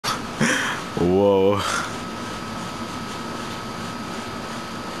Whoa.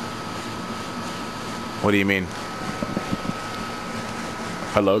 What do you mean?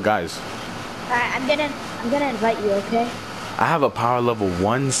 Hello, guys. Alright, I'm gonna invite you, okay? I have a power level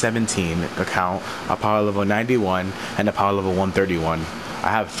 117 account, a power level 91, and a power level 131. I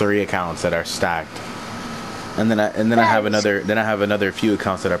have 3 accounts that are stacked. And then I have another few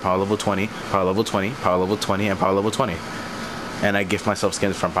accounts that are power level 20, power level 20, power level 20, and power level 20. And I gift myself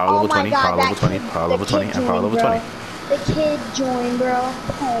skins from power level 20, power level 20, power level 20, and power level 20. The kid joined, bro.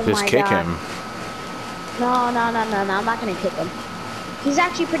 Oh Just kick him. No, I'm not gonna kick him. He's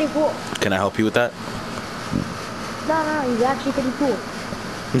actually pretty cool. Can I help you with that? No, he's actually pretty cool.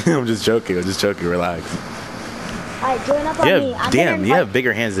 I'm just joking, relax. Alright, join up on me. Damn, you have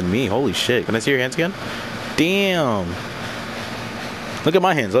bigger hands than me. Holy shit. Can I see your hands again? Damn. Look at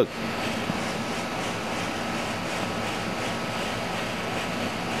my hands, look.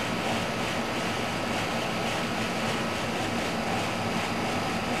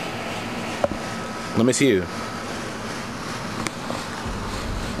 Let me see you.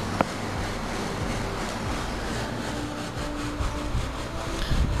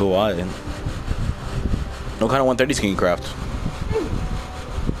 Why? What kind of 130s can you craft?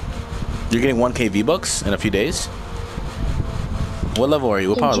 You're getting 1k V-Bucks in a few days? What level are you?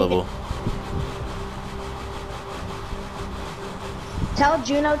 What power level? Tell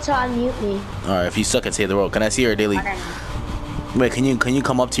Juno to unmute me. Alright, if you suck at Save the World, can I see your daily... Wait, can you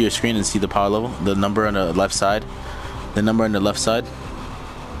come up to your screen and see the power level? The number on the left side? The number on the left side?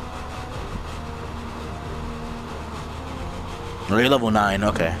 Oh, you're level 9,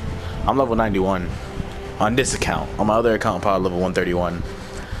 okay. I'm level 91. On this account. On my other account, power level 131.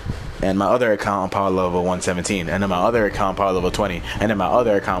 And my other account, power level 117. And then my other account, power level 20. And then my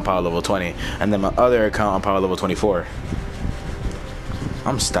other account, power level 20. And then my other account, power level 24.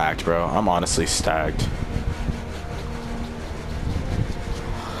 I'm stacked, bro. I'm honestly stacked.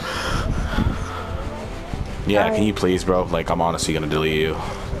 Yeah, can you please, bro? Like, I'm honestly gonna delete you.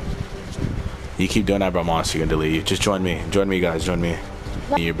 You keep doing that, bro, I'm honestly gonna delete you. Just join me. Join me, guys. Join me.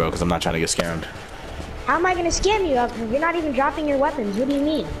 You, bro, because I'm not trying to get scammed. How am I gonna scam you? You're not even dropping your weapons. What do you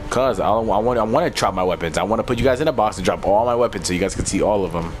mean? Cause I want to drop my weapons. I want to put you guys in a box and drop all my weapons so you guys can see all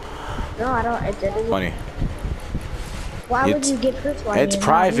of them. No, I don't. It doesn't. Funny. Why would you get first one? It's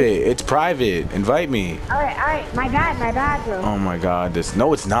private. It's private. Invite me. Alright. My bad, bro. Oh my god, this.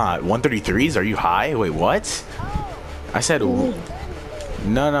 No, it's not. 133s? Are you high? Wait, what? I said.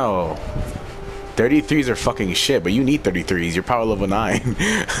 No. 33s are fucking shit, but you need 33s. You're power level 9.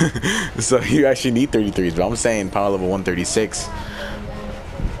 So you actually need 33s, but I'm saying power level 136.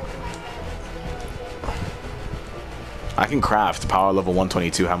 I can craft power level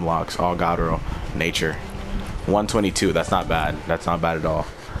 122 hemlocks, all Godro, nature. 122, that's not bad. That's not bad at all.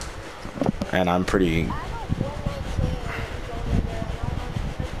 And I'm pretty...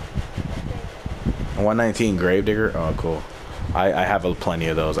 119 Gravedigger? Oh, cool. I have plenty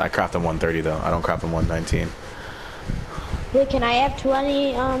of those. I craft them 130 though. I don't craft them 119. Wait, can I have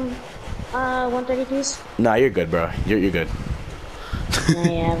 20 132s? Nah, you're good, bro. You're good. I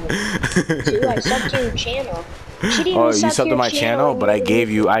have 2. I subbed to your channel. Oh, you subbed to my channel, but I gave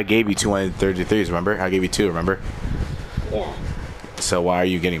you 233s. Remember? I gave you 2. Remember? Yeah. So why are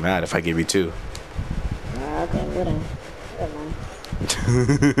you getting mad if I gave you 2? Okay, whatever.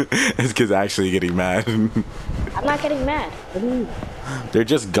 It's because actually getting mad. I'm not getting mad. What do you mean? They're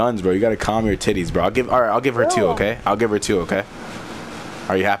just guns, bro. You gotta calm your titties, bro. I'll give her 2, okay? I'll give her 2, okay?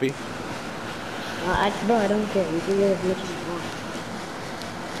 Are you happy? Bro, I don't care. You can get as much as you want.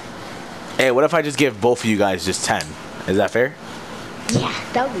 Hey, what if I just give both of you guys just 10? Is that fair? Yeah,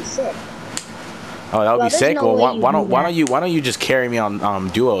 that would be sick. Oh, that would be sick. No well, why don't you just carry me on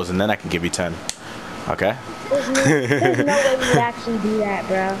duos and then I can give you 10? Okay. There's no way you would actually do that,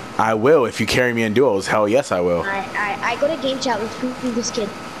 bro. I will if you carry me in duos. Hell yes, I will. I go to game chat. Let's prove this kid.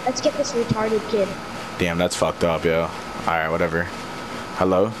 Let's get this retarded kid. Damn, that's fucked up, yo. Alright, whatever.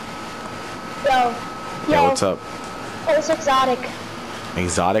 Hello? Yo. Yeah, what's up? Oh, it's Exotic.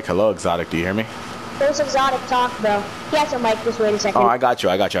 Exotic? Hello, Exotic. Do you hear me? There's Exotic talk, bro. He has a mic. Just wait a second. Oh, I got you.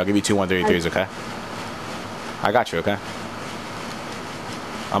 I'll give you 2 133s, okay? I got you, okay?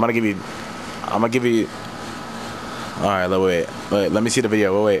 I'm gonna give you... Alright, wait. Let me see the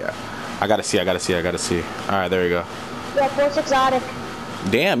video. Wait. I gotta see. Alright, there we go. Yeah, Force Exotic.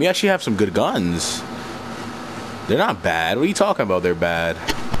 Damn, you actually have some good guns. They're not bad. What are you talking about? They're bad.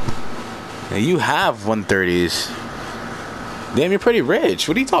 And you have 130s. Damn, you're pretty rich.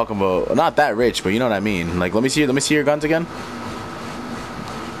 What are you talking about? Not that rich, but you know what I mean. Like, let me see your guns again.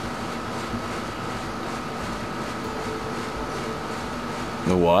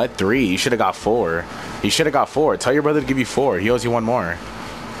 What? What? 3? You should have got 4. You should have got 4. Tell your brother to give you 4. He owes you 1 more.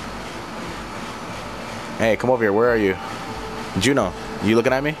 Hey, come over here. Where are you? Juno, you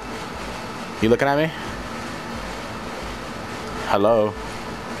looking at me? You looking at me? Hello?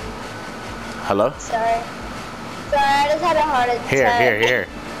 Hello? Sorry. Sorry, I just had a heart attack. Here.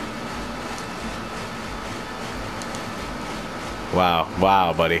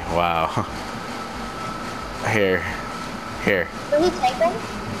 Wow, buddy. Wow. Here. Will he take them?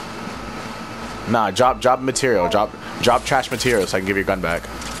 Nah, drop material. Drop trash material so I can give your gun back.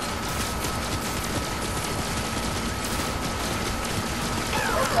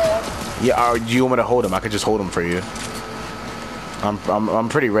 Yeah, do you want me to hold him? I could just hold him for you. I'm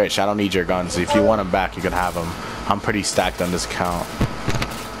pretty rich. I don't need your guns. If you want them back, you can have them. I'm pretty stacked on this account.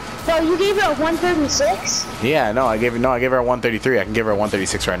 So you gave her a 136? Yeah, no, I gave her a 133. I can give her a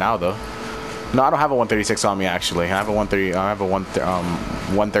 136 right now though. No, I don't have a 136 on me actually. I have a 130. I have a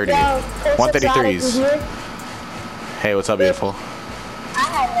 130. 133s. Hey, what's up, beautiful? I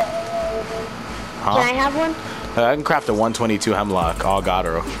have it. Huh? Can I have one? I can craft a 122 hemlock, all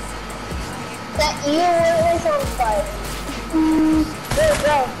Godro. That you was on fire. Go.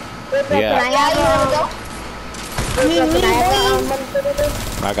 Yeah. Can I have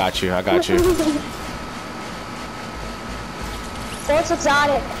I got you. So it's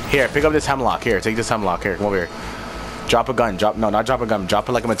exotic. Here, pick up this hemlock. Here, take this hemlock. Here, come over here. Drop a gun. No, not drop a gun. Drop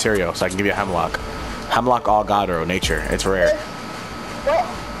it like a material so I can give you a hemlock. Hemlock all Godro, nature. It's rare. What?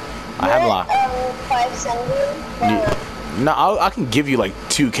 A hemlock. 5 sunbeam? No, I can give you like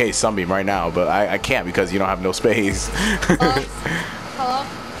 2K sunbeam right now, but I can't because you don't have no space. Hello?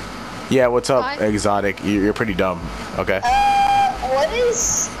 Yeah, what's up, Hi. Exotic? You're pretty dumb. Okay. What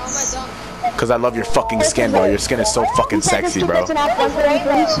is... How am I dumb? Because I love your fucking skin, bro. Your skin is so fucking sexy, bro. You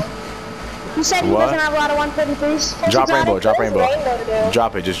said he What? doesn't have a lot of 133s. Drop rainbow. Drop rainbow. do?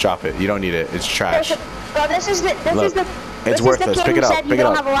 Drop it. Just drop it. You don't need it. It's trash. Bro, this is the... Look, it's worthless. Pick it up. Pick it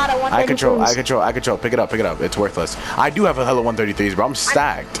up. I control. Pick it up. It's worthless. I do have a hella 133s, bro. I'm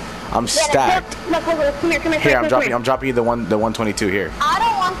stacked. I'm stacked. Come here. Here, I'm dropping you the 122 here. I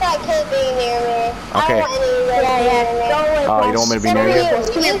don't want that kid being near me. Okay. I don't want any Oh, you don't want me to be near you?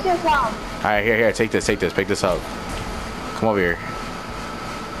 Come here. Come. All right, here. Take this. Pick this up. Come over here.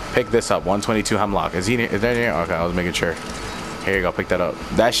 Pick this up. 122 hemlock. Is that near? Okay, I was making sure. Here you go. Pick that up.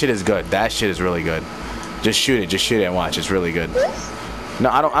 That shit is good. That shit is really good. Just shoot it and watch. It's really good.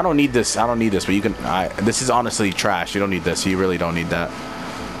 No, I don't need this. But you can. This is honestly trash. You don't need this. You really don't need that.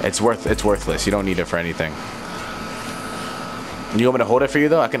 It's worthless. You don't need it for anything. You want me to hold it for you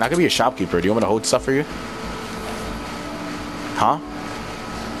though? I can be a shopkeeper. Do you want me to hold stuff for you? Huh?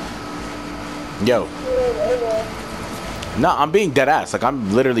 Yo. No, I'm being dead ass. Like,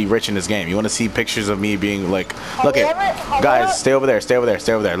 I'm literally rich in this game. You want to see pictures of me being like, look at, guys, stay over there.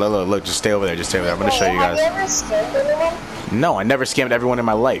 Look, just stay over there. I'm going to show you guys. Have you ever scammed anyone? No, I never scammed everyone in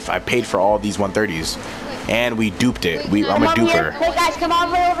my life. I paid for all these 130s. And we duped it. I'm a duper. Hey guys, come on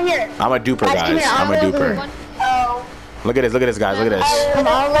over here. I'm a duper, guys. I'm a duper. Oh. Look at this, guys. Look at this. Come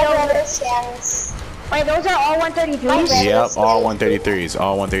on over here. Wait, those are all 133s? Yep, all 133s.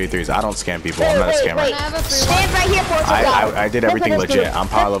 All 133s. I don't scam people. I'm not a scammer. Can I have a free one? Stand right here for a second. I did everything legit. I'm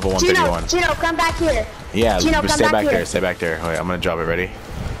power level 131. Gino, come back here. Yeah, Gino, stay back here. there. Stay back there. Wait, I'm gonna drop it. Ready?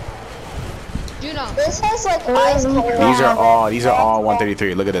 Juno. This has like ice cream. These are all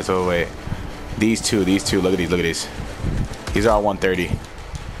 133. Look at this. Oh wait. These two. Look at these. These are all 130.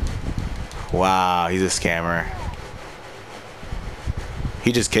 Wow, he's a scammer.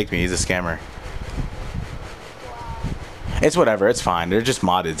 He just kicked me. He's a scammer. It's whatever. It's fine. They're just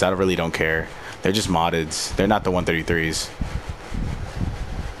moddeds. I really don't care. They're just moddeds. They're not the 133s.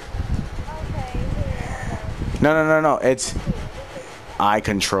 No. It's I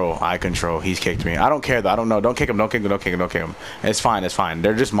control. He's kicked me. I don't care though. I don't know. Don't kick him. It's fine.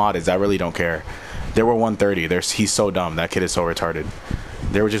 They're just moddeds. I really don't care. They were 130. He's so dumb. That kid is so retarded.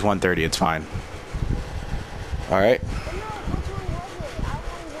 They were just 130. It's fine. All right.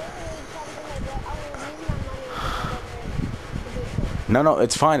 No,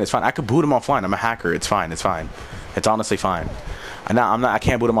 it's fine. I could boot him offline. I'm a hacker. It's fine. It's honestly fine. I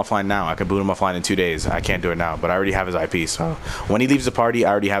can't boot him offline now. I can boot him offline in 2 days. I can't do it now, but I already have his IP. So when he leaves the party,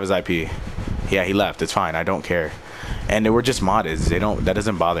 I already have his IP. Yeah, he left. It's fine. I don't care. And they were just modded. That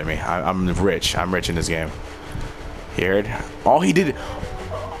doesn't bother me. I'm rich. I'm rich in this game. You heard? All he did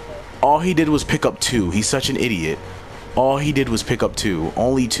was pick up 2. He's such an idiot. All he did was pick up 2.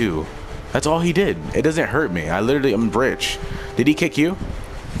 Only 2. That's all he did. It doesn't hurt me. I'm rich. Did he kick you?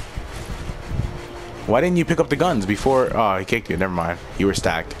 Why didn't you pick up the guns before? Oh, he kicked you. Never mind. You were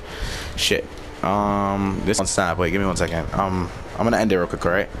stacked. Shit. This one snap. Wait, give me 1 second. I'm gonna end it real quick,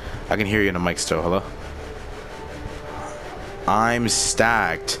 alright? I can hear you in the mic still. Hello? I'm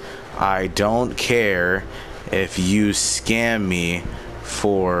stacked. I don't care if you scam me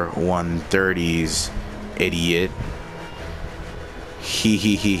for 130s, idiot. He.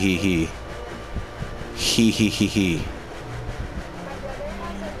 He.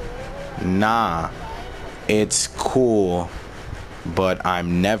 Nah, it's cool, but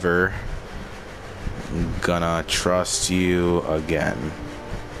I'm never gonna trust you again.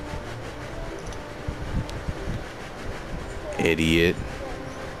 Idiot.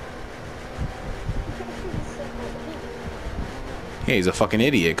 Yeah, he's a fucking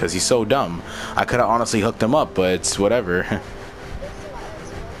idiot because he's so dumb. I could have honestly hooked him up, but it's whatever.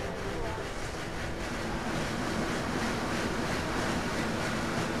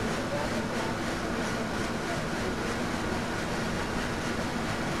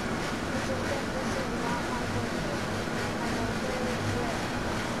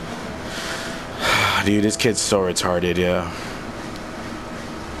 Dude, this kid's so retarded, yeah.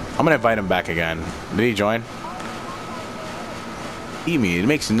 I'm gonna invite him back again. Did he join? Eat me. It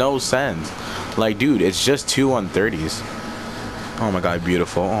makes no sense. Like, dude, it's just 2 130s. Oh my god,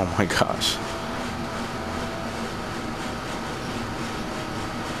 beautiful. Oh my gosh.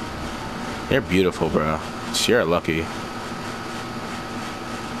 You're beautiful, bro. You're lucky.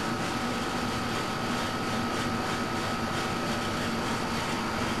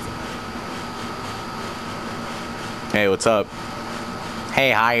 Hey, what's up?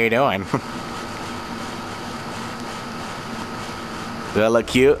 Hey, how you doing? Do I look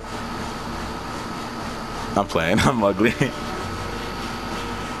cute? I'm playing. I'm ugly.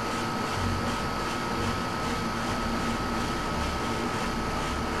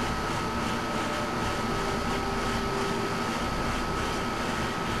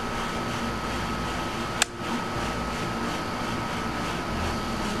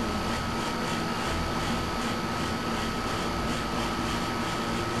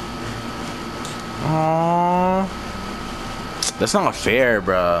 Aww. That's not fair,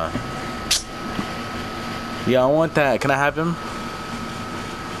 bruh. Yeah, I want that. Can I have him?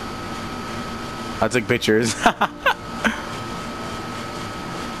 I'll take pictures.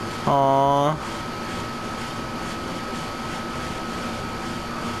 Aww.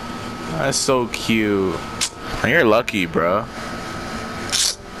 That's so cute. You're lucky, bro.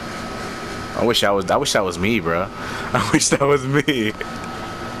 I wish that was me, bro. I wish that was me.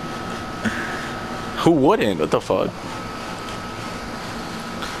 Who wouldn't? What the fuck?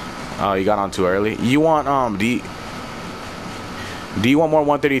 Oh, you got on too early. You want do you want more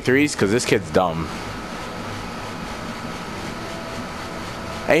 133s? Cause this kid's dumb.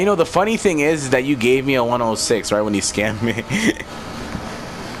 And you know the funny thing is that you gave me a 106 right when you scammed me.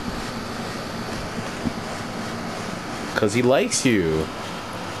 Cause he likes you.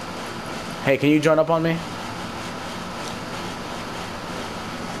 Hey, can you join up on me?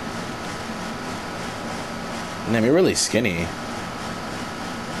 Damn, you're really skinny.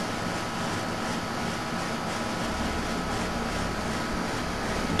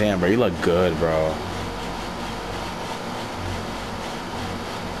 Damn, bro, you look good, bro.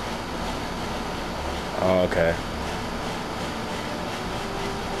 Oh, okay.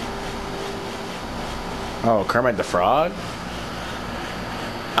 Oh, Kermit the Frog?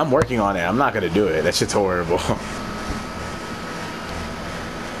 I'm working on it. I'm not gonna do it. That shit's horrible.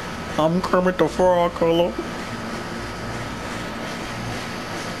 I'm Kermit the Frog, hello.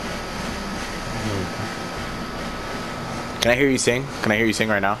 Can I hear you sing? Can I hear you sing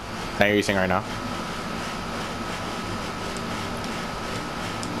right now? Can I hear you sing right now?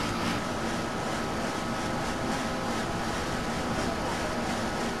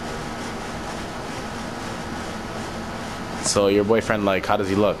 So your boyfriend, like, how does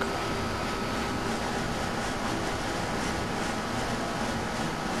he look?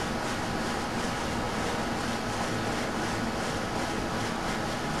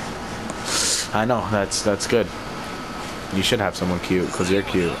 I know, that's good. You should have someone cute, because you're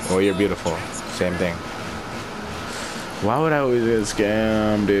cute. Or you're beautiful. Same thing. Why would I always get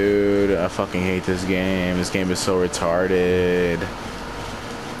scammed, dude? I fucking hate this game. This game is so retarded.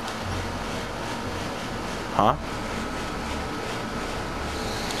 Huh?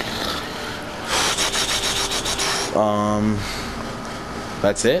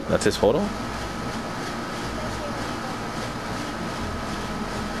 That's it? That's his photo?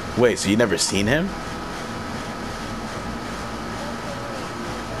 Wait, so you never seen him?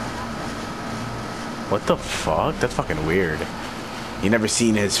 What the fuck? That's fucking weird. You never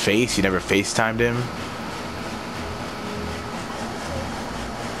seen his face? You never FaceTimed him?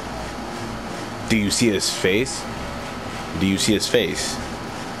 Do you see his face? Do you see his face?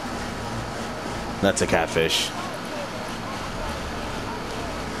 That's a catfish.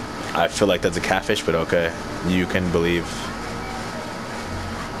 I feel like that's a catfish, but okay. You can believe.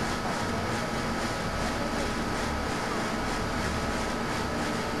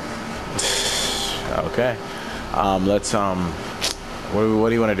 Okay. Let's what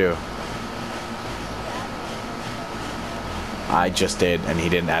do you want to do? I just did, and he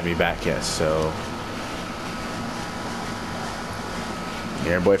didn't add me back yet, so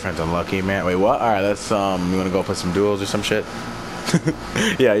your boyfriend's unlucky, man. Wait, what? All right, let's you want to go play some duels or some shit?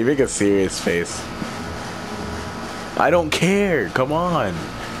 Yeah, you make a serious face. I don't care. Come on.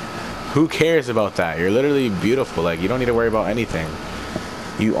 Who cares about that? You're literally beautiful. Like, you don't need to worry about anything.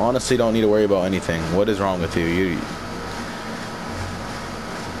 You honestly don't need to worry about anything. What is wrong with you?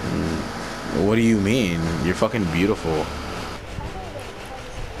 What do you mean? You're fucking beautiful.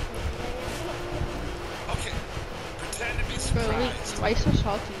 Okay. Pretend to be Bro, wait, surprised. why you so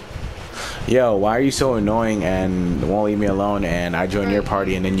salty? Yo, why are you so annoying and won't leave me alone, and I joined your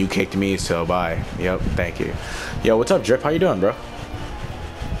party and then you kicked me, so bye. Yep, thank you. Yo, what's up, Drip? How you doing, bro?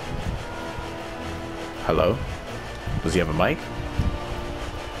 Hello? Does he have a mic?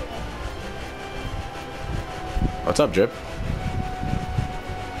 What's up, Drip?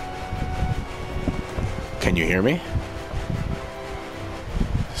 Can you hear me?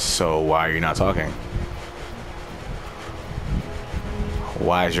 So why are you not talking?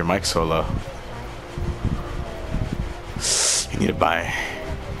 Why is your mic so low? You need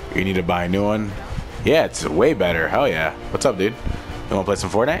to buy a new one. Yeah, it's way better. Hell yeah. What's up, dude? You wanna play some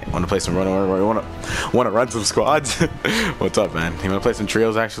Fortnite? Wanna play some wanna run some squads? What's up, man? You wanna play some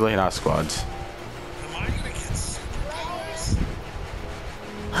trios actually? Not squads. Am I gonna get superpowers?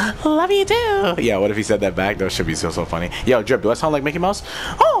 Love you too. Yeah, what if he said that back? That should be so funny. Yo, Drip, do I sound like Mickey Mouse?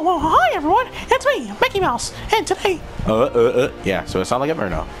 Oh, well, hi everyone. It's me, Mickey Mouse. And today, yeah, so it sound like him or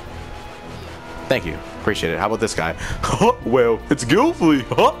no? Thank you. Appreciate it. How about this guy? Well, it's Gilfly.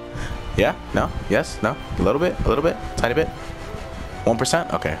 Yeah? No? Yes? No? A little bit? Tiny bit?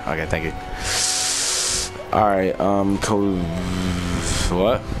 1%? Okay. Okay, thank you. Alright, what?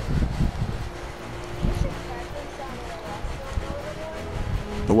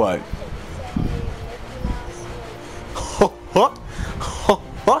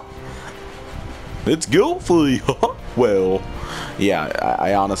 What? It's Gilfly. Well, yeah,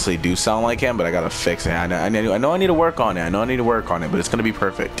 I honestly do sound like him, but I gotta fix it. I know I need to work on it. But it's gonna be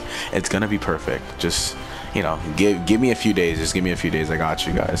perfect. It's gonna be perfect. Just, you know, give me a few days. Just give me a few days. I got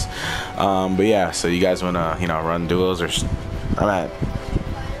you guys. But yeah, so you guys wanna, you know, run duels or? I'm at.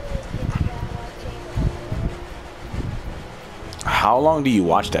 How long do you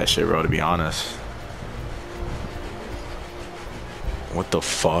watch that shit, bro? To be honest. What the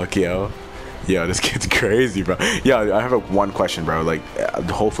fuck, yo? Yo, this kid's crazy, bro. Yo, I have one question, bro. Like,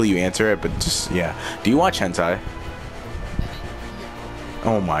 hopefully you answer it, but just, yeah. Do you watch hentai?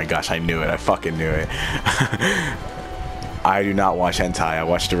 Oh my gosh, I knew it. I fucking knew it. I do not watch hentai. I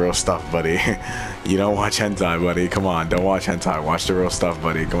watch the real stuff, buddy. You don't watch hentai, buddy. Come on, don't watch hentai. Watch the real stuff,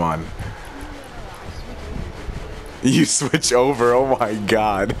 buddy. Come on. You switch over. Oh my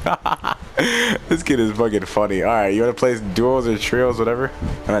god. This kid is fucking funny. Alright, you want to play duos or trios, whatever?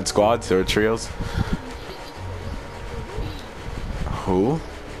 I meant squads or trios. Who?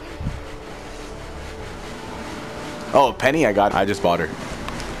 Oh, Penny, I just bought her.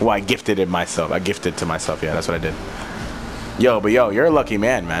 Well, I gifted it myself. I gifted to myself. Yeah, that's what I did. Yo, but yo, you're a lucky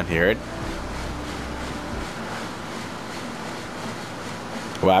man, man. You heard?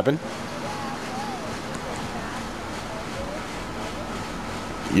 What happened?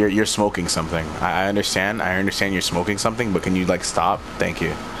 You're smoking something. I understand. I understand you're smoking something, but can you like stop? Thank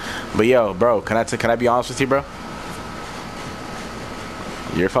you. But yo, bro, can I be honest with you, bro?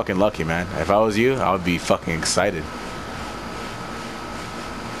 You're fucking lucky, man. If I was you, I would be fucking excited.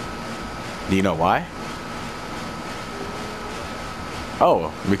 Do you know why?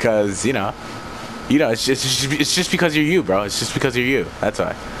 Oh, because you know, it's just because you're you, bro. It's just because you're you. That's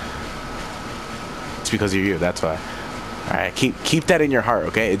why. It's because you're you. That's why. All right, keep that in your heart,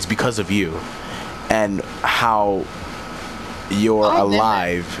 okay? It's because of you and how you're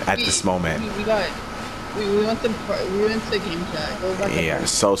alive at this moment. We went to game chat. Go back. Yeah,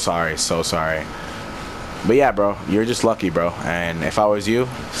 so sorry. But yeah, bro, you're just lucky, bro. And if I was you,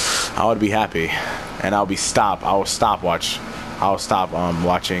 I would be happy, and I will stop watching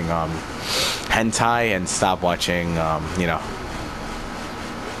hentai and stop watching you know.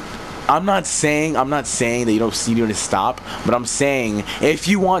 I'm not saying that you don't need to stop, but I'm saying if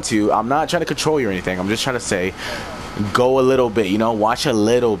you want to, I'm not trying to control you or anything. I'm just trying to say, go a little bit, you know, watch a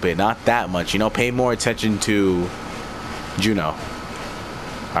little bit, not that much, you know, pay more attention to Juno.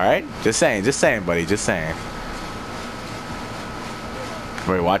 All right, just saying, buddy, just saying.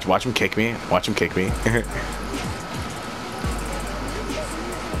 Wait, watch him kick me. Watch him kick me.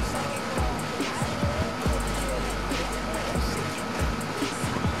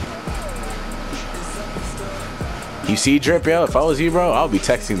 You see, Drip, yo? If I was you, bro, I'll be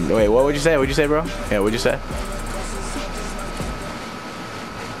texting. Wait, what would you say? What'd you say, bro? Yeah, what'd you say?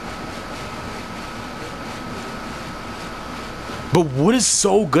 But what is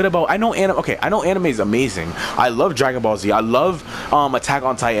so good about I know anime is amazing. I love Dragon Ball Z. I love Attack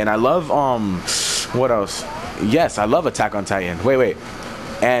on Titan. I love what else? Yes, I love Attack on Titan. Wait.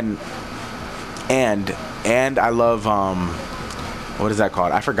 And I love what is that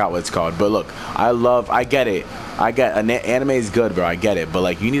called? I forgot what it's called. But look, I get it. Anime is good, bro. I get it, but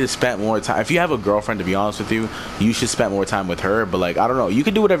like you need to spend more time. If you have a girlfriend, to be honest with you, you should spend more time with her. But like I don't know, you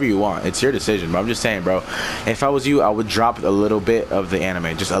can do whatever you want. It's your decision. But I'm just saying, bro. If I was you, I would drop a little bit of the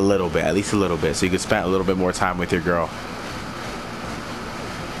anime, just a little bit, at least a little bit, so you could spend a little bit more time with your girl.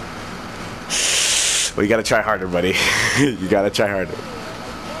 Well, you gotta try harder, buddy. You gotta try harder.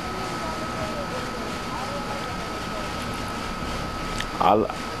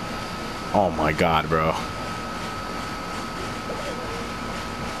 Oh my God, bro.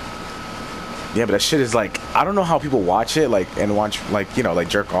 Yeah, but that shit is like, I don't know how people watch it, like, and watch, like, you know, like,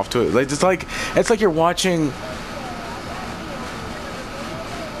 jerk off to it. Like, it's like you're watching.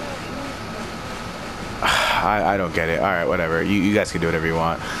 I don't get it. All right, whatever. You guys can do whatever you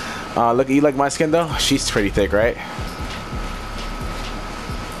want. Look, you like my skin though? She's pretty thick, right?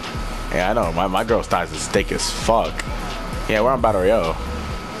 Yeah, I know. My girl's thighs is thick as fuck. Yeah, we're on Battle Royale.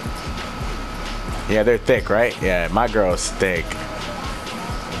 Yeah, they're thick, right? Yeah, my girl's thick.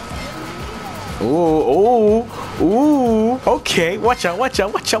 Ooh. Okay, watch out.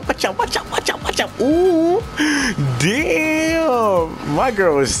 Ooh, damn, my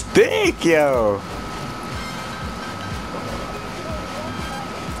girl is thick, yo.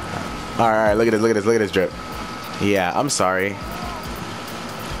 All right, look at this Drip. Yeah, I'm sorry.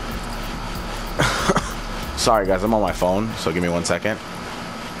 Sorry, guys, I'm on my phone, so give me 1 second.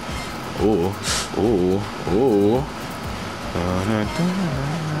 Ooh.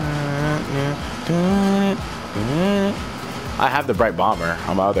 I have the Bright Bomber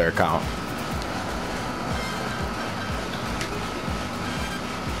on my other account.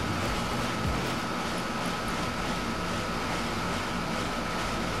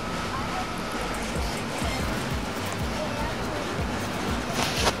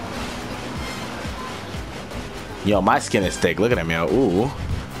 Yo, my skin is thick. Look at him, yo. Ooh.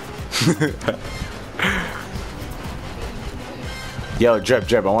 Yo,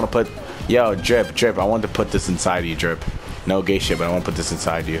 Drip, I want to put... Yo, Drip, I want to put this inside you, Drip. No gay shit, but I want to put this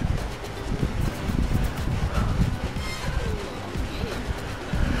inside you.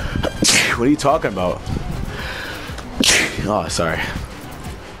 What are you talking about? Oh, sorry.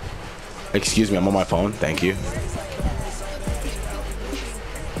 Excuse me, I'm on my phone. Thank you.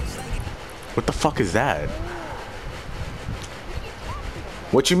 What the fuck is that?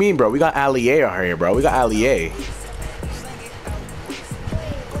 What you mean, bro? We got Allie out here, bro. We got Allie.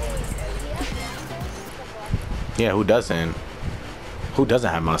 Yeah, who doesn't? Who doesn't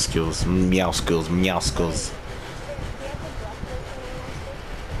have mouse skills? Meow skills.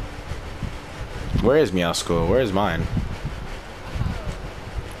 Where is Meow School? Where is mine?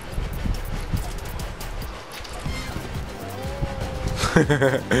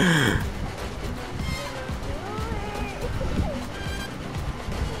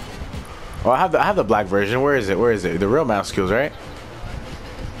 Oh, I have the black version. Where is it? The real mouse skills, right?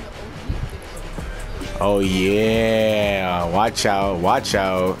 Oh yeah, watch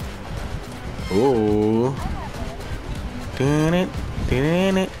out. Ooh.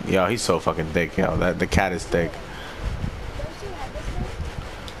 Yo, he's so fucking thick. Yo, the cat is thick.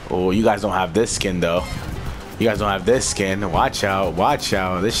 Oh, you guys don't have this skin though. Watch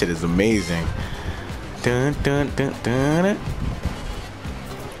out. This shit is amazing.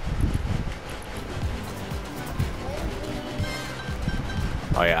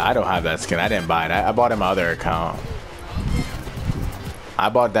 Oh yeah, I don't have that skin. I didn't buy it. I bought it on my other account. I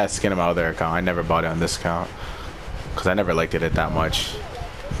bought that skin on my other account. I never bought it on this account because I never liked it that much.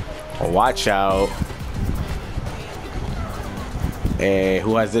 Watch out. Hey,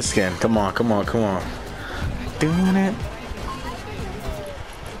 who has this skin? Come on. Doing it.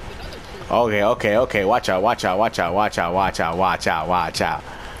 Okay. Watch out.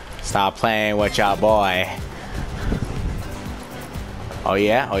 Stop playing with y'all, boy. Oh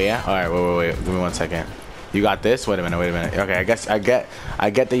yeah. All right, wait. Give me 1 second. You got this? Wait a minute. Okay, I get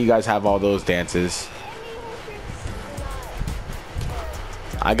that you guys have all those dances.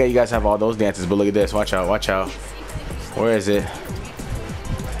 I got you guys have all those dances, but look at this. Watch out, watch out. Where is it?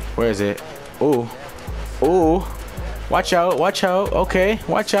 Where is it? Ooh. Ooh. Watch out, watch out. Okay,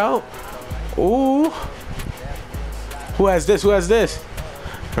 watch out. Ooh. Who has this? Who has this?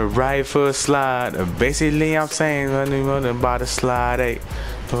 A right foot slide. Basically, I'm saying running about to slide. Hey,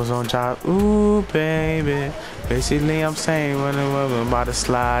 those on job. Ooh, baby. Basically, I'm saying running about to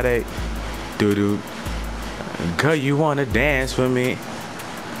slide. Hey, doo doo. Girl, you wanna dance with me?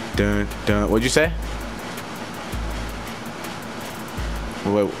 Dun dun. What'd you say?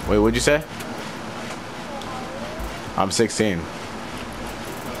 Wait, what'd you say? I'm 16.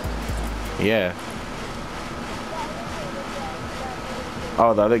 Yeah.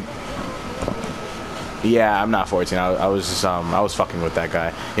 Oh, the other. Yeah, I'm not 14. I was just I was fucking with that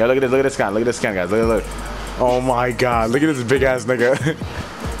guy. Yeah, look at this. Look at this guy. Look at this guy, guys. Look. Oh my god. Look at this big ass nigga.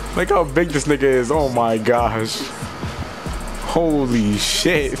 Look how big this nigga is. Oh my gosh. Holy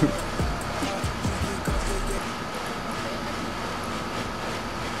shit.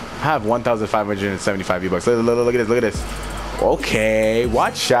 I have 1,575 V-Bucks. Look at this. Look at this. Okay,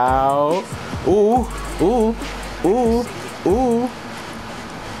 watch out. Ooh, ooh, ooh, ooh.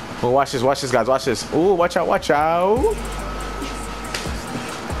 Oh, watch this, guys. Watch this. Ooh, watch out, watch out.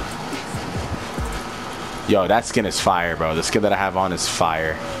 Yo, that skin is fire, bro. The skin that I have on is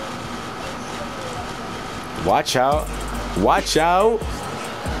fire. Watch out. Watch out.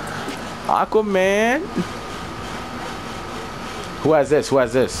 Aquaman. Who has this? Who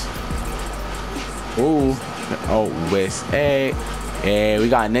has this? Ooh. Oh, Wiz. Hey. Hey, we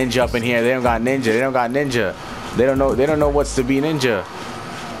got Ninja up in here. They don't got Ninja. They don't got Ninja. They don't know. They don't know what's to be Ninja.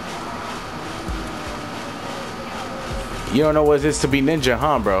 You don't know what it is to be Ninja,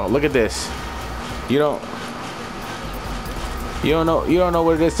 huh, bro? Look at this. You don't know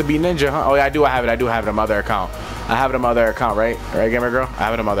what it is to be Ninja, huh? Oh yeah, I do have it. I do have it on my other account. I have it on my other account, right? Right, gamer girl? I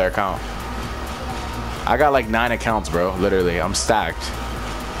have it on my other account. I got like 9 accounts, bro. Literally, I'm stacked.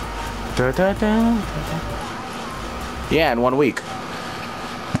 Da, da, da. Yeah, in 1 week.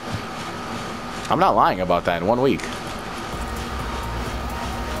 I'm not lying about that. In 1 week.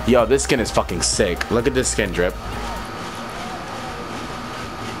 Yo, this skin is fucking sick. Look at this skin drip.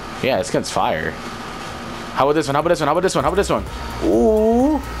 Yeah, this skin's fire. How about this one? How about this one? How about this one? How about this one?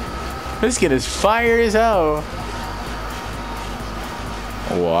 Ooh, this skin is fire as hell.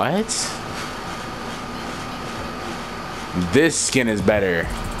 What? This skin is better.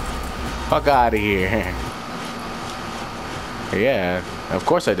 Fuck out of here. Yeah, of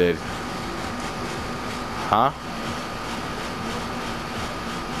course I did. Huh?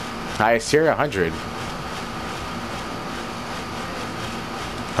 Highest tier 100.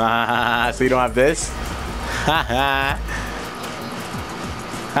 So you don't have this?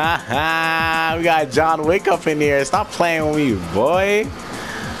 We got John Wick up in here. Stop playing with me, boy.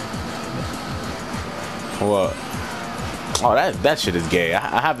 What? Oh, that shit is gay.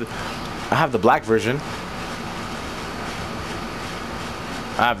 I have the black version.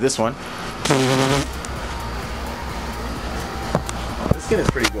 I have this one. This skin is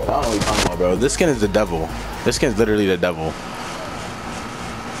pretty good. I don't know what you're talking about, bro. This skin is the devil. This skin is literally the devil.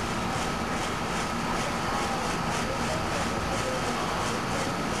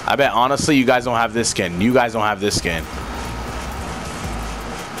 I bet honestly you guys don't have this skin. You guys don't have this skin.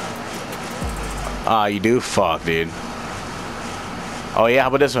 Ah, you do? Fuck, dude. Oh yeah, how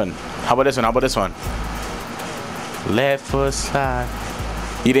about this one? How about this one? How about this one? Left foot slide.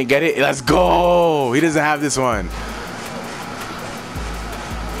 You didn't get it? Let's go! He doesn't have this one.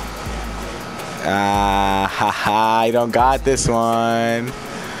 Ah, haha, you don't got this one.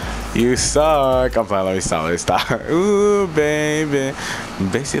 You suck. I'm playing. Let me stop. Let me stop. Ooh, baby.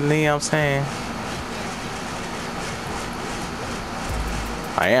 Basically, I'm saying.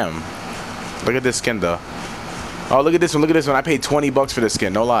 I am. Look at this skin, though. Oh, look at this one. Look at this one. I paid 20 bucks for this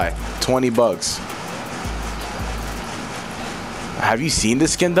skin. No lie. 20 bucks. Have you seen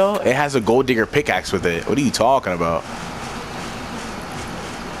this skin, though? It has a gold digger pickaxe with it. What are you talking about?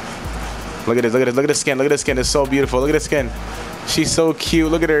 Look at this. Look at this. Look at this skin. Look at this skin. It's so beautiful. Look at this skin. She's so cute.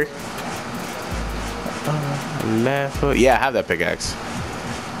 Look at her. Left foot. Yeah, I have that pickaxe.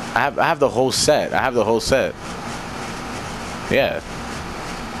 I have the whole set. I have the whole set. Yeah.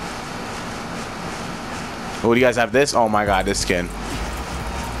 What do you guys have? This? Oh my god, this skin.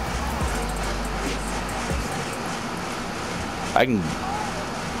 I can.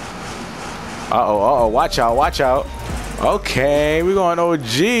 Uh oh. Watch out. Watch out. Okay, we're going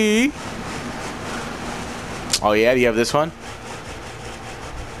OG. Oh yeah, do you have this one?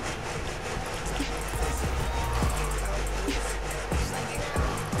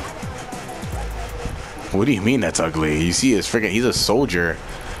 What do you mean that's ugly? You see his freaking, he's a soldier.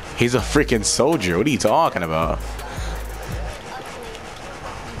 He's a freaking soldier. What are you talking about?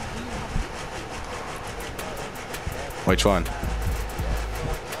 Which one?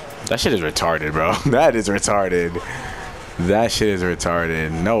 That shit is retarded, bro. That is retarded. That shit is retarded.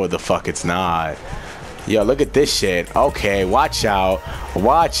 No, the fuck it's not. Yo, look at this shit. Okay, watch out.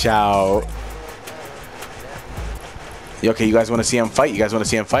 Watch out. Yo, okay, you guys want to see him fight? You guys want to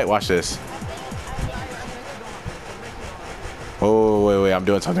see him fight? Watch this. Oh, wait. I'm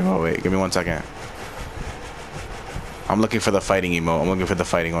doing something. Oh, wait. Give me 1 second. I'm looking for the fighting emote. I'm looking for the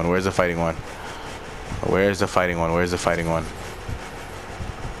fighting one. Where's the fighting one? Where's the fighting one? Where's the fighting one?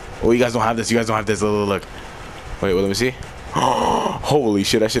 Oh, you guys don't have this. You guys don't have this. Look. Wait, let me see. Holy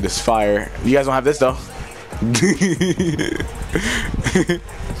shit, that shit is fire. You guys don't have this, though.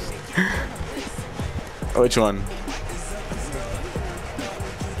 Which one?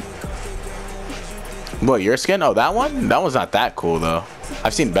 What, your skin? Oh, that one? That one's not that cool, though.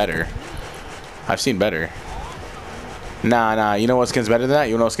 I've seen better. Nah. You know what skin's better than that?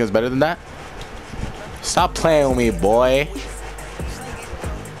 You know what skin's better than that? Stop playing with me, boy.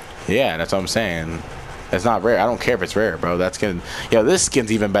 Yeah, that's what I'm saying. It's not rare. I don't care if it's rare, bro. That skin... Yo, this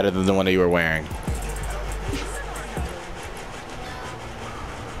skin's even better than the one that you were wearing.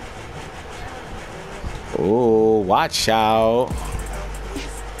 Oh, watch out.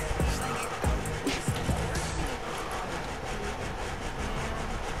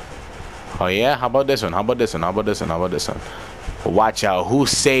 Oh, yeah? How about this one? How about this one? How about this one? How about this one? Watch out. Who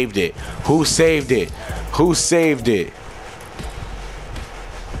saved it? Who saved it? Who saved it?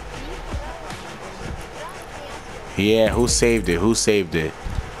 Yeah, who saved it? Who saved it?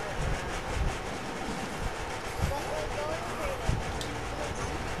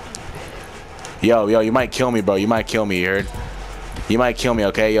 Yo, you might kill me, bro. You might kill me, you heard? You might kill me,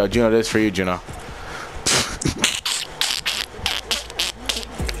 okay? Yo, Juno, this is for you, Juno.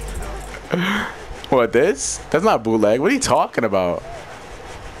 What, this? That's not bootleg. What are you talking about?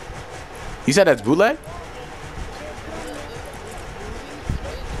 You said that's bootleg?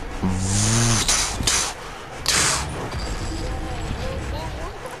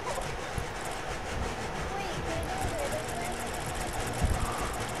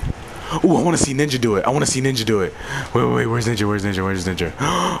 Ooh, I want to see Ninja do it. Wait, where's Ninja?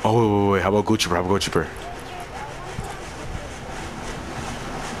 Oh, wait. How about Go Trooper?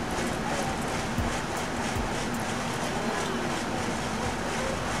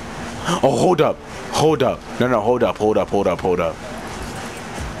 Oh, hold up. No, hold up.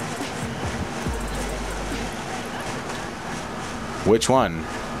 Which one?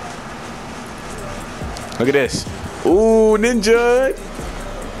 Look at this. Ooh, Ninja.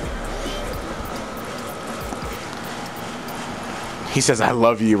 He says, I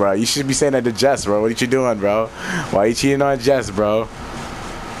love you, bro. You should be saying that to Jess, bro. What are you doing, bro? Why are you cheating on Jess, bro?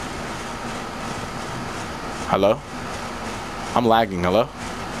 Hello? I'm lagging. Hello?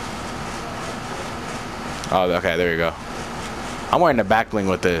 Oh, okay. There you go. I'm wearing the back bling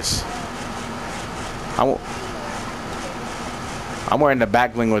with this. I'm wearing the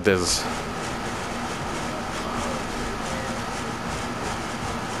back bling with this.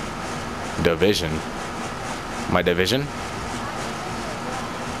 Division. My division?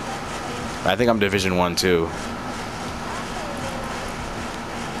 I think I'm Division 1 too.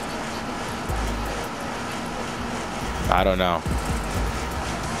 I don't know.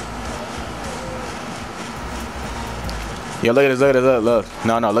 Yo, look at this, look.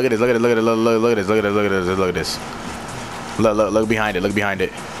 No, look at this, look at this. Look behind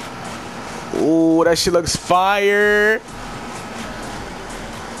it. Ooh, that shit looks fire.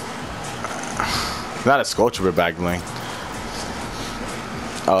 Not a Skull Trooper back bling.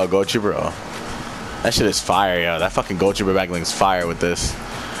 Oh, Go Trooper. Oh. That shit is fire, yo. That fucking Go Trooper back bling's fire with this.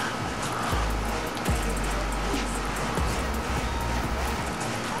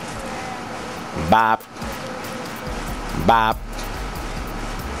 Bop. Bop.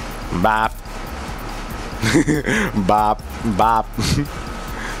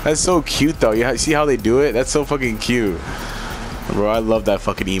 That's so cute, though. You see how they do it? That's so fucking cute. Bro, I love that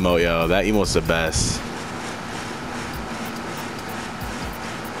fucking emote, yo. That emote's the best.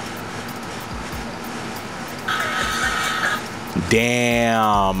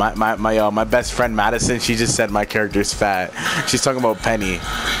 Damn, my best friend Madison, she just said my character's fat. She's talking about Penny.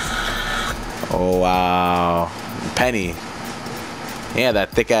 Oh wow, Penny. Yeah, that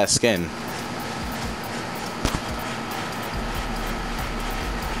thick ass skin.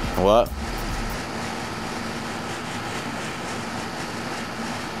 What?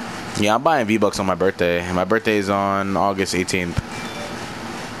 Yeah, I'm buying V-Bucks on my birthday. My birthday is on August 18th.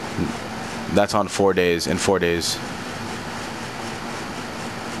 That's on 4 days. In 4 days.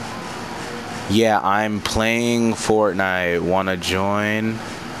 Yeah, I'm playing Fortnite. Wanna join?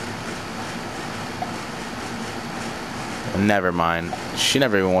 Never mind. She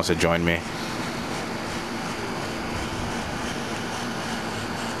never even wants to join me.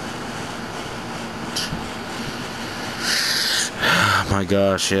 Oh my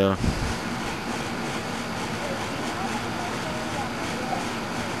gosh, yeah.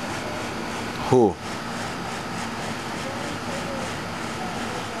 Who?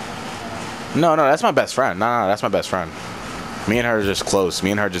 No, that's my best friend. No, that's my best friend. Me and her are just close.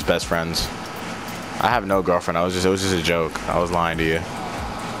 Me and her are just best friends. I have no girlfriend. It was just a joke. I was lying to you.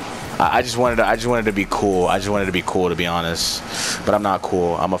 I just wanted to be cool. I just wanted to be cool, to be honest. But I'm not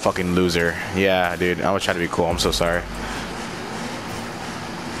cool. I'm a fucking loser. Yeah, dude. I was trying to be cool. I'm so sorry.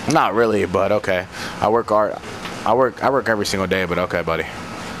 Not really, but okay. I work hard. I work every single day, but okay, buddy.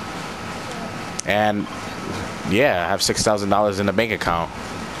 And yeah, I have $6,000 in the bank account.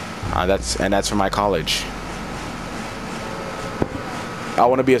 That's for my college. I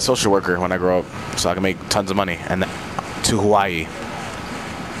want to be a social worker when I grow up, so I can make tons of money. And to Hawaii.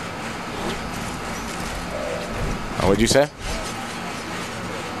 What'd you say?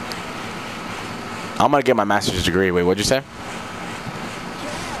 I'm gonna get my master's degree. Wait, what'd you say?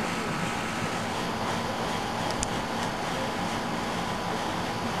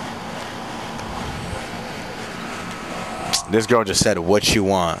 This girl just said, "What you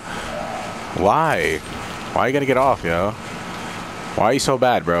want?" Why? Why you gotta get off, yo? Why are you so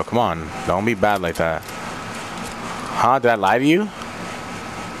bad, bro? Come on. Don't be bad like that. Huh? Did I lie to you?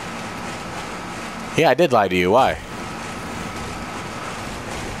 Yeah, I did lie to you. Why?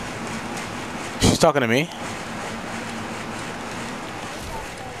 She's talking to me?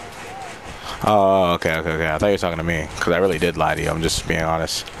 Oh, okay. I thought you were talking to me. Because I really did lie to you. I'm just being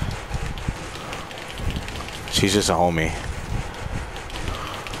honest. She's just a homie.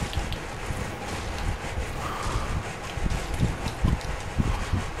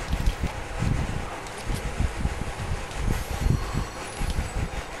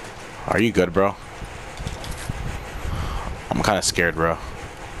 Are you good, bro? I'm kind of scared, bro.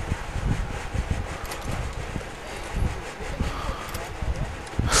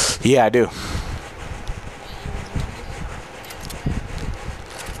 Yeah, I do.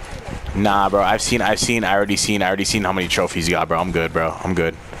 Nah, bro. I already seen how many trophies you got, bro. I'm good, bro. I'm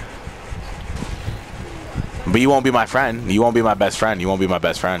good. But you won't be my friend. You won't be my best friend. You won't be my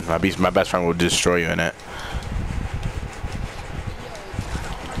best friend. My best friend will destroy you in it.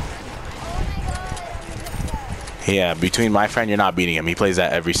 Yeah, between my friend, you're not beating him. He plays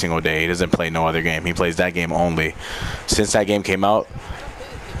that every single day. He doesn't play no other game. He plays that game only. Since that game came out.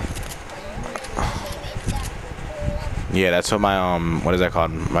 Yeah, that's what my, what is that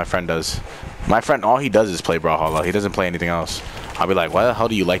called? My friend does. My friend, all he does is play Brawlhalla. He doesn't play anything else. I'll be like, why the hell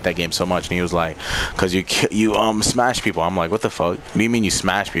do you like that game so much? And he was like, because you smash people. I'm like, what the fuck? What do you mean you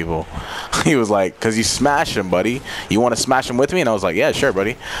smash people? He was like, because you smash them, buddy. You want to smash them with me? And I was like, yeah, sure,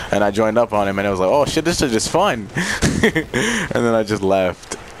 buddy. And I joined up on him, and it was like, oh, shit, this is just fun. And then I just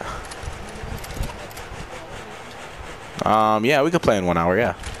left. Yeah, we could play in 1 hour,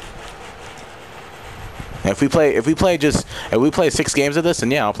 yeah. If we play 6 games of this, then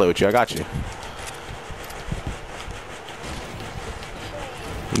yeah, I'll play with you. I got you.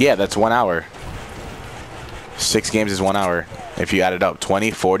 Yeah, that's 1 hour. 6 games is 1 hour. If you add it up,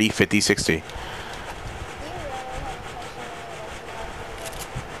 20, 40, 50, 60.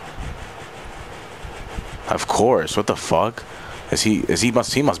 Of course. What the fuck? He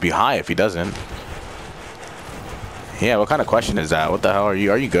must be high if he doesn't. Yeah, what kind of question is that? What the hell are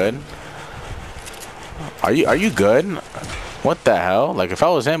you good? Are you good? What the hell? Like if I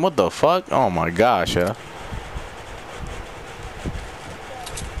was him, what the fuck? Oh my gosh, yeah.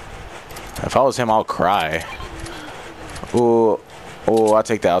 If I was him, I'll cry. Ooh, I'll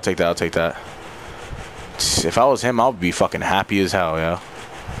take that. If I was him, I'll be fucking happy as hell, yeah.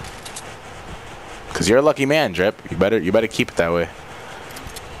 Cause you're a lucky man, Drip. You better keep it that way.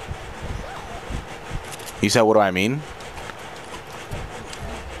 You said, what do I mean?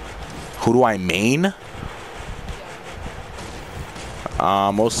 Who do I mean?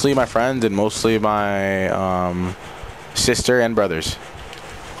 Mostly my friends and mostly my sister and brothers.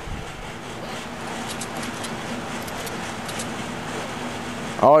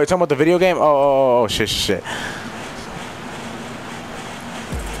 Oh, you're talking about the video game? Oh, shit.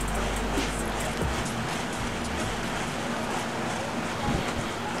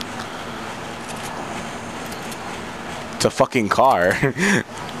 It's a fucking car.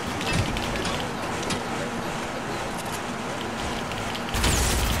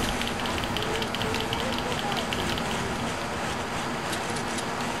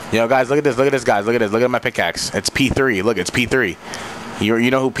 Yo, guys, look at this. Look at this, guys. Look at this. Look at my pickaxe. It's P3. Look, it's P3. You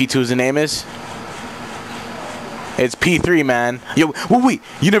know who P2's name is? It's P3, man. Yo, wait.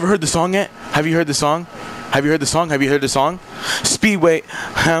 You never heard the song yet? Have you heard the song? Have you heard the song? Have you heard the song? Speedway.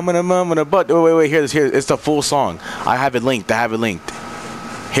 I'm gonna butt. Wait. Hear this. Here. It's the full song. I have it linked.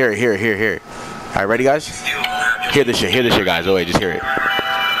 Here. All right, ready, guys? Hear this shit. Guys. Oh, wait, just hear it.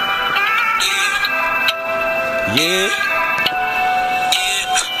 Yeah.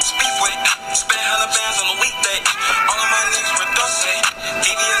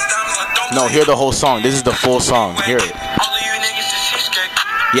 No, hear the whole song. This is the full song. Hear it.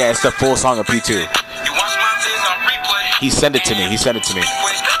 Yeah, it's the full song of P2. He sent it to me.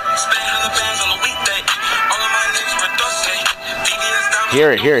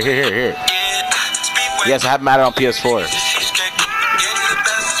 Hear it. Yes, I have it on PS4.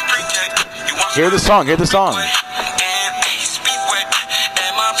 Hear the song. Yo,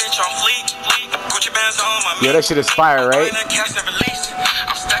 that shit is fire, right?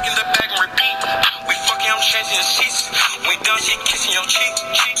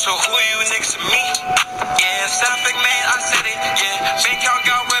 So who are you niggas to me? Yeah, Southwick man, I said it. Yeah, bank account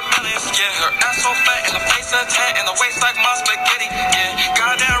got red millions. Yeah, her ass so fat and the face a tan and the waist like my spaghetti. Yeah,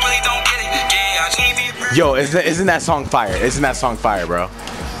 goddamn really don't get it. Yeah, I need me. Yo, isn't that song fire? Isn't that song fire, bro?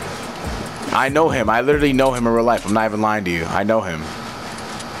 I know him. I literally know him in real life. I'm not even lying to you. I know him.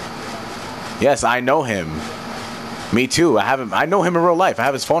 Yes, I know him. Me too. I know him in real life. I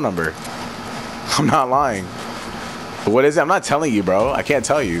have his phone number. I'm not lying. What is it? I'm not telling you, bro. I can't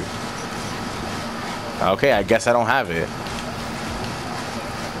tell you. Okay, I guess I don't have it.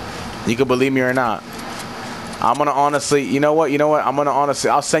 You can believe me or not. I'm gonna honestly, you know what? I'm gonna honestly,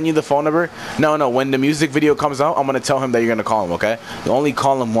 I'll send you the phone number. No, when the music video comes out, I'm gonna tell him that you're gonna call him, okay? You only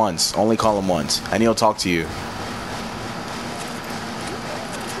call him once. And he'll talk to you.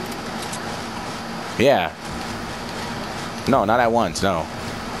 Yeah. No, not at once, no.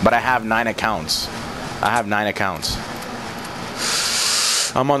 But I have 9 accounts.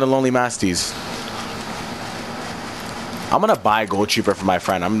 I'm on the Lonely Masties. I'm gonna buy Gold Trooper for my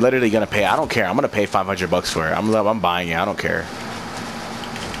friend. I'm literally gonna pay. I don't care. I'm gonna pay $500 for it. I'm buying it. I don't care.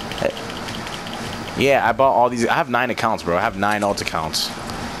 Yeah, I bought all these. I have 9 accounts, bro. I have 9 alt accounts.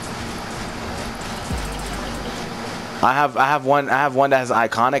 I have one that has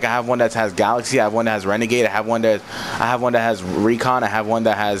Iconic. I have one that has Galaxy. I have one that has Renegade. I have one that has Recon. I have one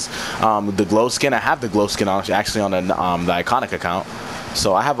that has the glow skin. I have the glow skin actually on the Iconic account.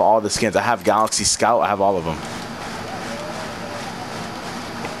 So I have all the skins. I have Galaxy Scout. I have all of them.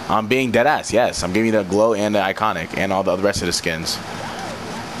 I'm being dead ass. Yes, I'm giving you the glow and the Iconic and all the rest of the skins.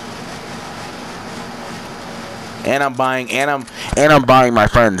 And I'm buying my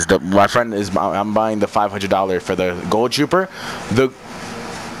friends. I'm buying the $500 for the Gold Trooper. The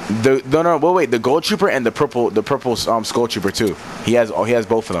Gold Trooper and the purple Skull Trooper too. He has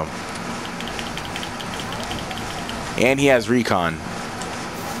both of them. And he has Recon.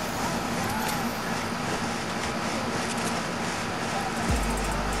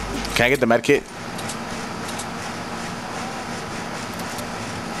 Can I get the med kit?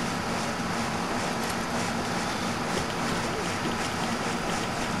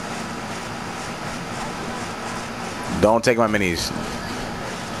 Don't take my minis.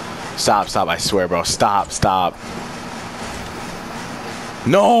 Stop, I swear, bro. Stop.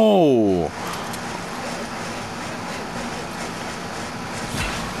 No!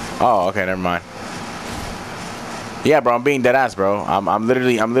 Oh, okay, never mind. Yeah, bro, I'm being dead ass, bro. I'm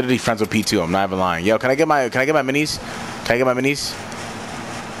literally friends with P2. I'm not even lying. Yo, can I get my minis? Can I get my minis?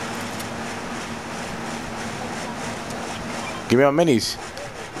 Give me my minis.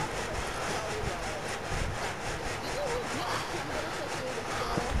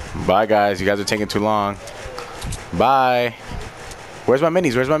 Bye, guys. You guys are taking too long. Bye. Where's my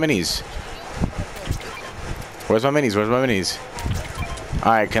minis?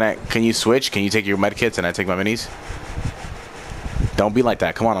 All right, can you switch? Can you take your med kits and I take my minis? Don't be like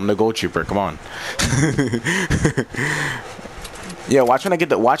that. Come on, I'm the Gold Trooper. Come on. Yeah, watch when I get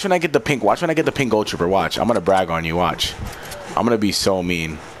the pink. Watch when I get the pink Gold Trooper. Watch. I'm gonna brag on you. Watch. I'm gonna be so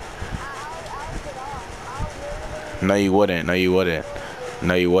mean. No, you wouldn't.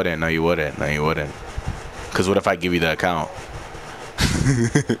 Cause what if I give you the account?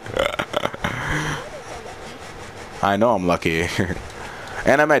 I know I'm lucky.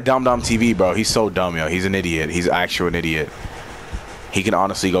 And I'm at Dum Dum TV, bro. He's so dumb, yo. He's an idiot. He's actually an idiot. He can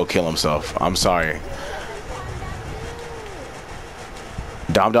honestly go kill himself. I'm sorry.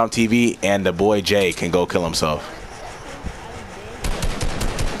 Dum Dum TV and the boy Jay can go kill himself.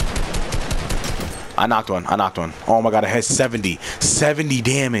 I knocked one. I knocked one. Oh my god, it has 70. 70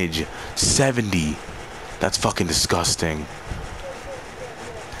 damage. 70. That's fucking disgusting.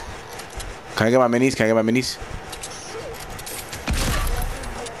 Can I get my minis? Can I get my minis?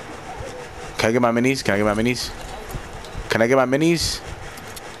 Can I get my minis? Can I get my minis? Can I get my minis?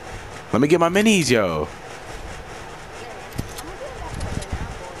 Let me get my minis, yo.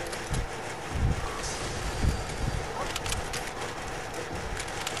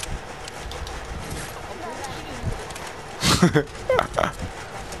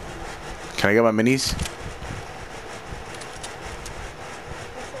 Can I get my minis?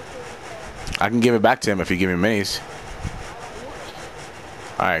 I can give it back to him if you give me minis.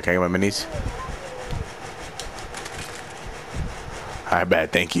 Alright, can I get my minis? I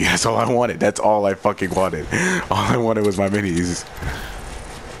bet, thank you. That's all I wanted. That's all I fucking wanted. All I wanted was my minis.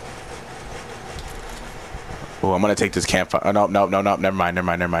 Oh, I'm gonna take this campfire. Oh, no, no, no, no. Never mind, never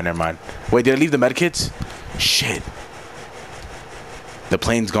mind, never mind, never mind. Wait, did I leave the medkits? Shit. The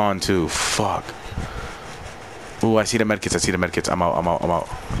plane's gone too. Fuck. Ooh, I see the medkits. I see the medkits. I'm out, I'm out, I'm out.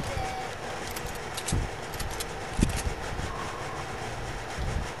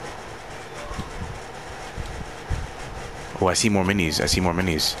 Oh, I see more minis. I see more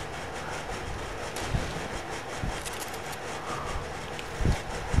minis.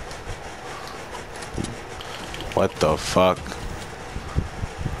 What the fuck?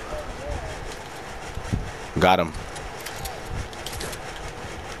 Got him.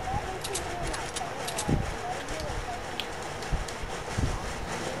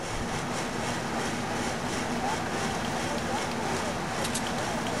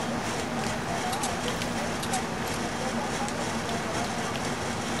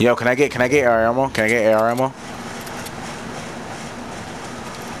 Yo, can I get AR ammo? Can I get AR ammo?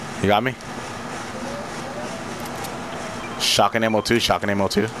 You got me? Shotgun ammo too, shotgun ammo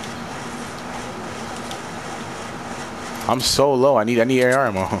too. I'm so low, I need AR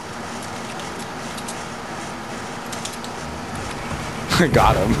ammo.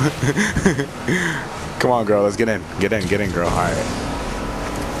 Got him. Come on, girl, let's get in. Get in, girl. Alright.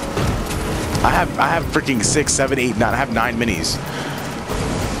 I have freaking 6, 7, 8, 9. I have 9 minis.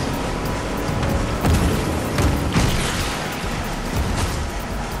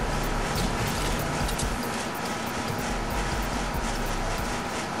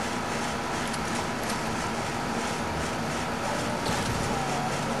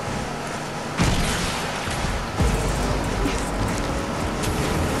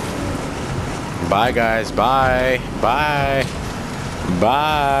 Bye, guys. Bye. Bye.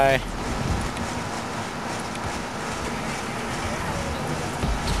 Bye.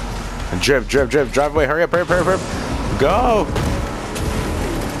 Drip, drip, drip. Drive away. Hurry up, hurry up, hurry up, hurry up. Go.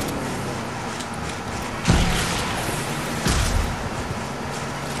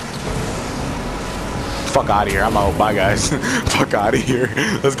 Fuck out of here. I'm out. Bye, guys. Fuck out of here.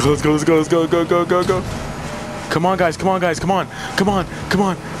 Let's go, let's go, let's go, let's go, go, go, go, go. Come on, guys. Come on, guys. Come on. Come on. Come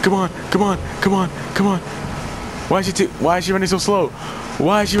on. Come on. Come on. Come on. Come on. Why is she running so slow?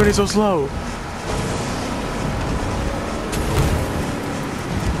 Why is she running so slow?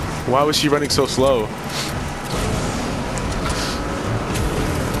 Why was she running so slow?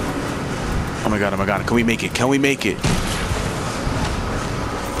 Oh my god, oh my god. Can we make it? Can we make it?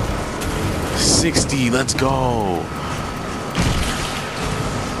 60. Let's go.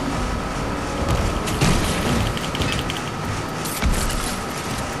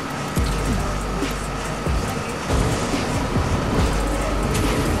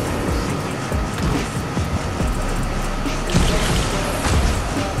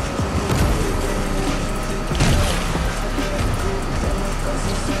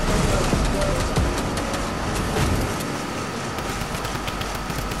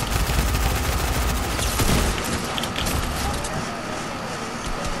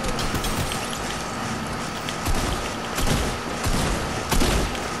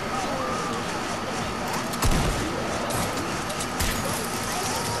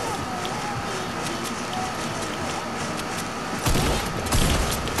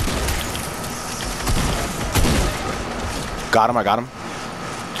 Got him, I got him.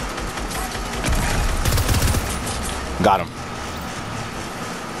 Got him.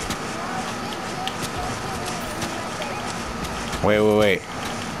 Wait, wait, wait.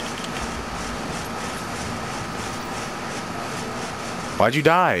 Why'd you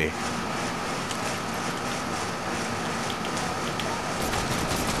die?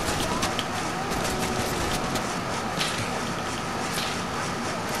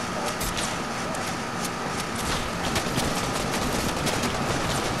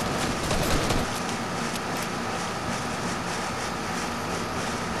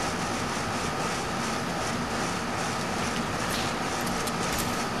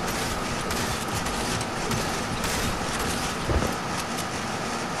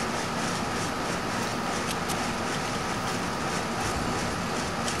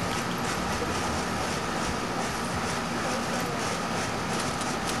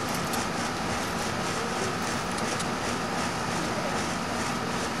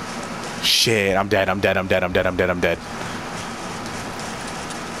 shit. I'm dead. I'm dead. I'm dead. I'm dead. I'm dead. I'm dead.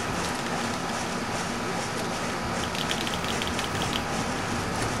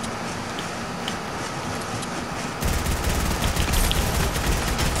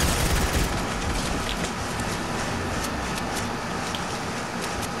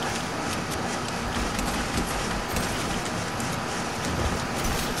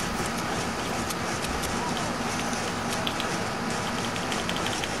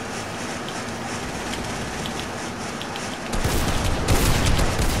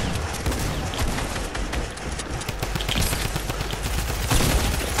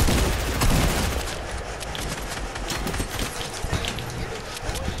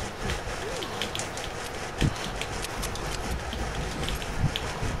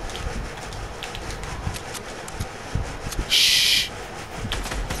 Shh.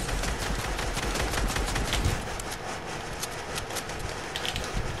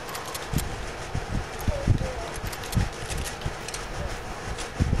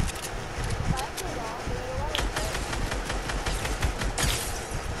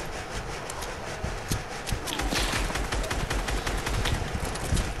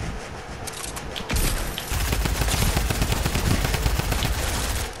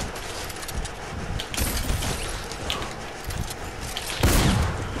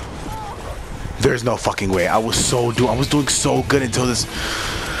 There's no fucking way. I was doing so good until this.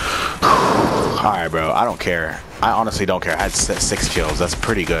 All right, bro. I don't care. I honestly don't care. I had 6 kills. That's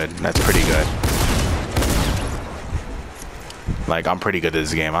pretty good. That's pretty good. Like, I'm pretty good at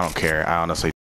this game. I don't care. I honestly